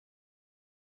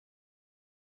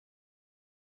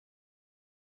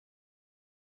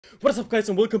What is up, guys,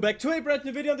 and welcome back to a brand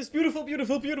new video on this beautiful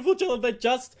channel that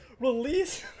just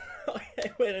released.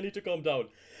 Okay, wait, I need to calm down.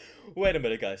 Wait a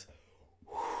minute, guys.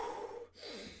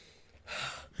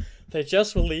 They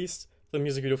just released the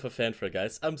music video for Fanfare,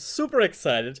 guys. I'm super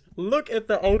excited. Look at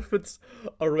the outfits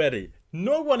already.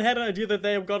 No one had an idea that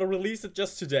they are gonna release it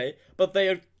just today, but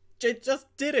they just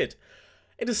did it.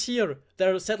 It is here.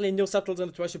 There are sadly no subtitles on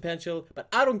the Trash Potential, but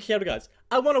I don't care, guys.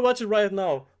 I want to watch it right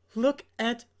now. Look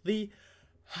at the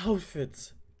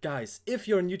outfits. Guys, if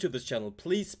you're new to this channel,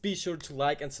 please be sure to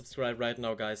like and subscribe right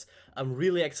now, guys. I'm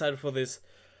really excited for this.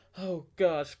 Oh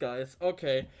gosh, guys.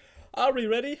 Okay. Are we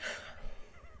ready?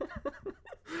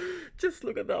 Just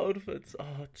look at the outfits.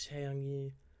 Oh,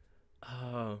 Chaeyoung.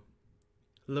 Oh,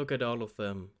 look at all of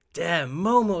them. Damn,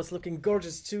 Momo's looking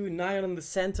gorgeous too. Nayeon in the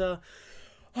center.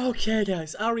 Okay,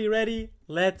 guys, are we ready?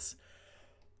 Let's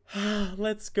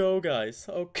go, guys.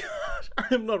 Oh god,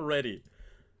 I'm not ready.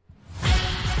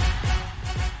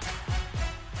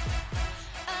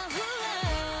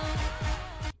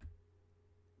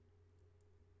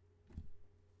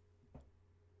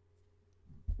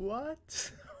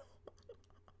 What?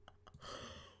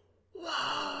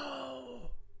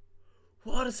 Wow!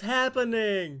 What is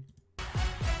happening?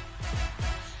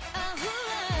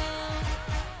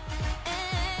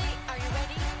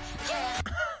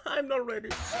 I'm not ready.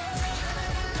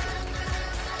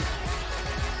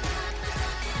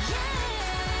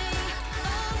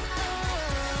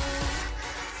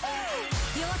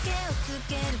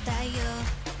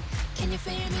 Can you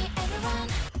feel me, everyone?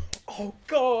 Oh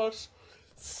gosh,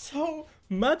 so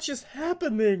much is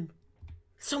happening.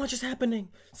 So much is happening.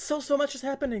 So much is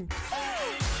happening.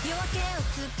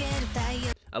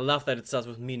 I love that it starts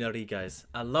with Minari, guys.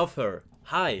 I love her.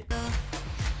 Hi.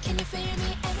 Can you feel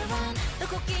me, everyone?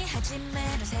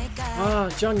 Ah,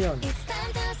 Jonghyun.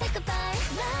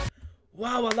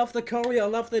 Wow, I love the choreo. I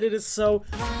love that it is so...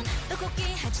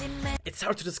 It's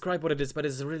hard to describe what it is, but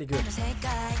it's really good.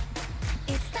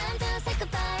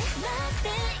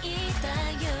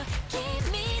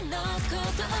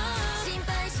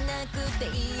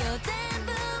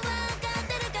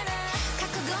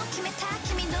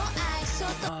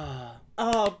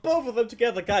 Both of them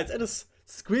together, guys. It is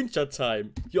screenshot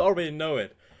time. You already know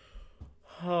it.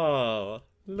 Oh,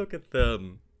 look at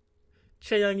them.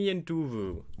 Chaeyoung and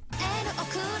Duvu.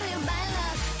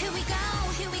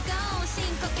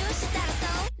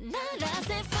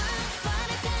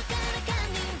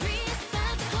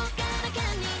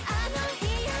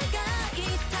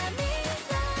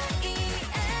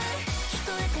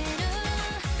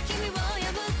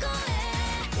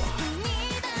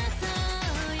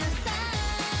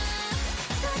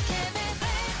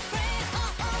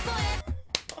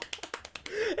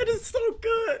 It is so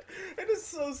good. It is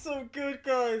so good,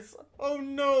 guys. Oh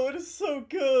no, it is so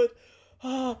good.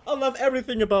 Oh, I love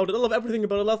everything about it. I love everything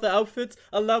about it. I love the outfits.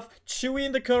 I love Chewie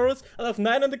in the chorus. I love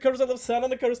Nayeon in the chorus. I love Sun in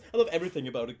the chorus. I love everything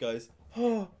about it, guys.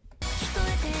 Oh.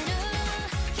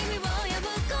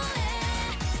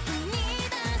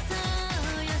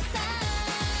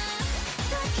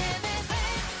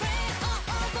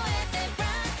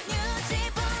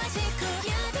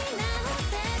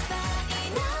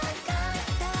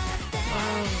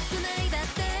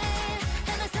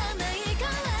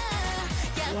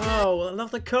 Wow, I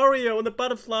love the choreo and the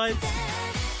butterflies.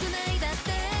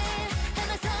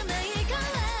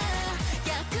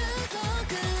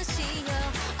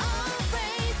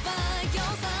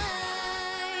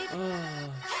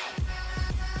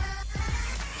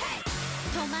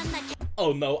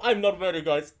 Oh no, I'm not ready,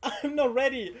 guys. I'm not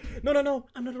ready. No,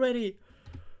 I'm not ready.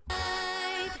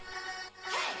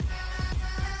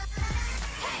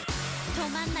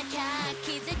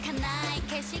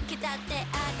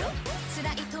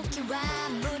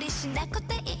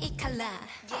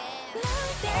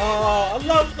 Oh, I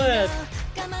love that.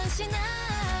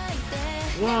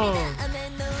 Wow.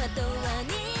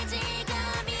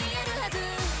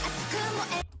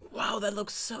 Wow, that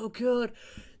looks so good.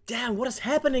 Damn, what is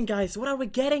happening, guys? What are we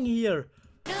getting here?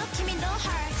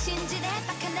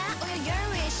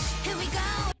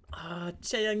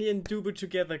 Chaeyoung and Dubu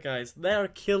together, guys. They are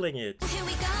killing it.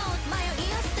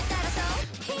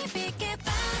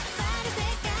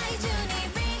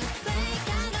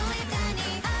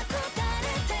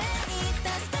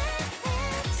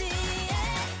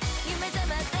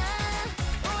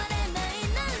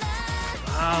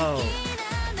 Wow.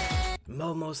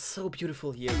 Momo's so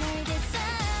beautiful here.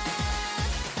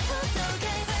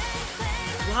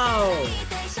 Wow.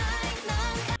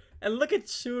 And look at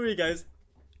Shuri, guys.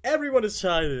 Everyone is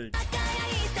shining.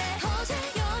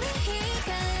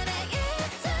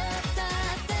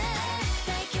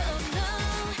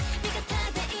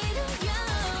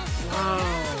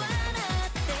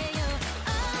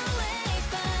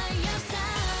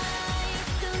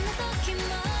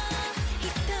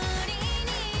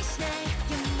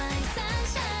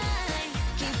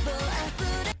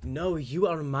 No, you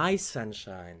are my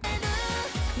sunshine. Damn.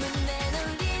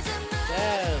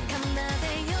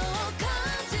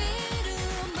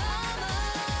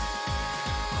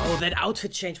 Oh, that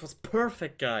outfit change was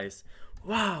perfect, guys.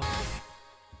 Wow.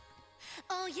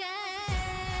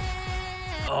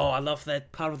 Oh, I love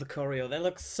that part of the choreo. That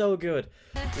looks so good.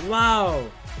 Wow.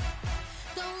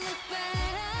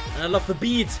 And I love the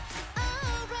beat.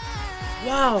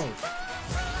 Wow.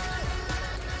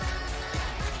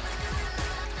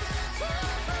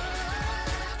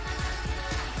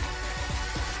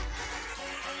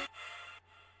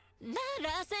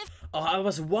 Oh, I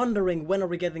was wondering when are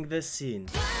we getting this scene.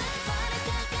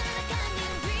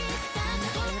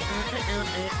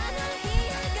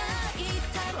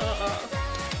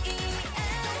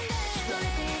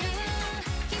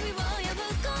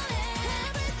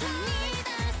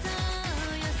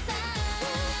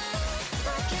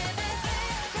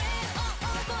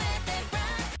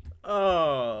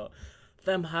 Oh,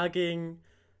 them hugging.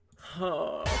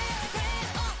 Oh.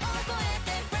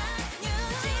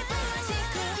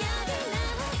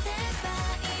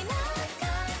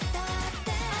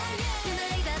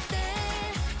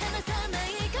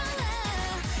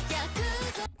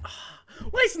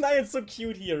 Why is Nyan so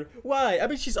cute here? Why? I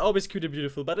mean, she's always cute and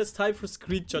beautiful, but it's time for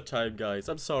screenshot time, guys.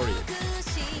 I'm sorry.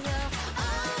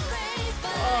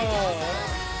 Oh.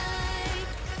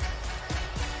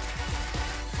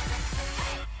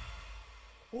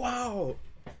 Wow.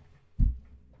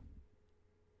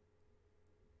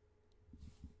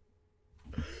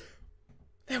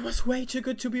 That was way too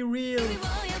good to be real.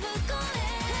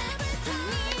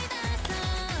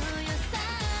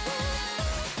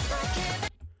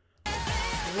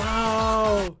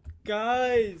 Wow,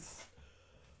 guys.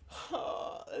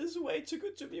 Oh, this is way too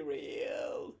good to be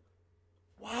real.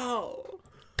 Wow.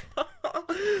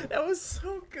 That was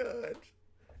so good.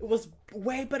 It was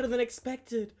way better than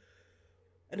expected.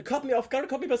 And it caught me off guard, it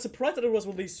caught me by surprise that it was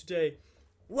released today.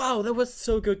 Wow, that was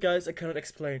so good, guys. I cannot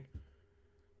explain.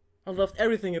 I loved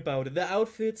everything about it. The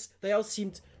outfits, they all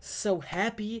seemed so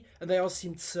happy. And they all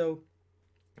seemed so,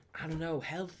 I don't know,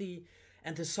 healthy.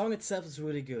 And the song itself is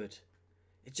really good.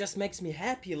 It just makes me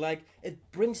happy. Like,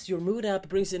 it brings your mood up, it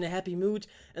brings you in a happy mood.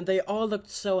 And they all looked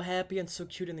so happy and so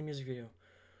cute in the music video.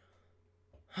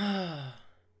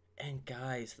 And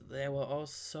guys, they were all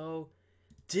so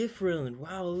different.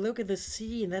 Wow, look at the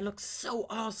scene. That looks so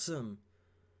awesome.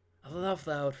 I love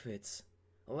the outfits.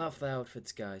 I love the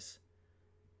outfits, guys.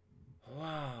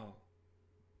 Wow.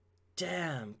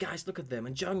 Damn. Guys, look at them.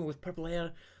 And Jung with purple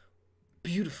hair.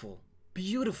 Beautiful.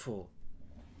 Beautiful.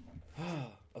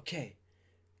 Okay.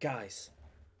 Guys.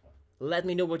 Let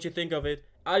me know what you think of it.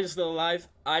 Are you still alive?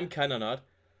 I'm kinda not.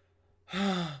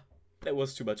 That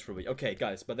was too much for me. Okay,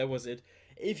 guys, but that was it.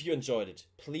 If you enjoyed it,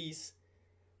 please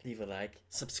leave a like.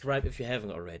 Subscribe if you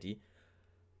haven't already.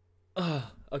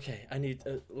 Okay, I need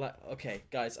okay,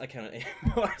 guys, I cannot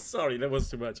anymore. Sorry, that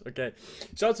was too much. Okay.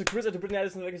 Shout out to Chris and to Brittany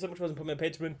Addison. Thank you so much for supporting my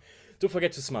Patreon. Don't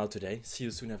forget to smile today. See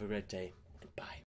you soon. Have a great day. And bye.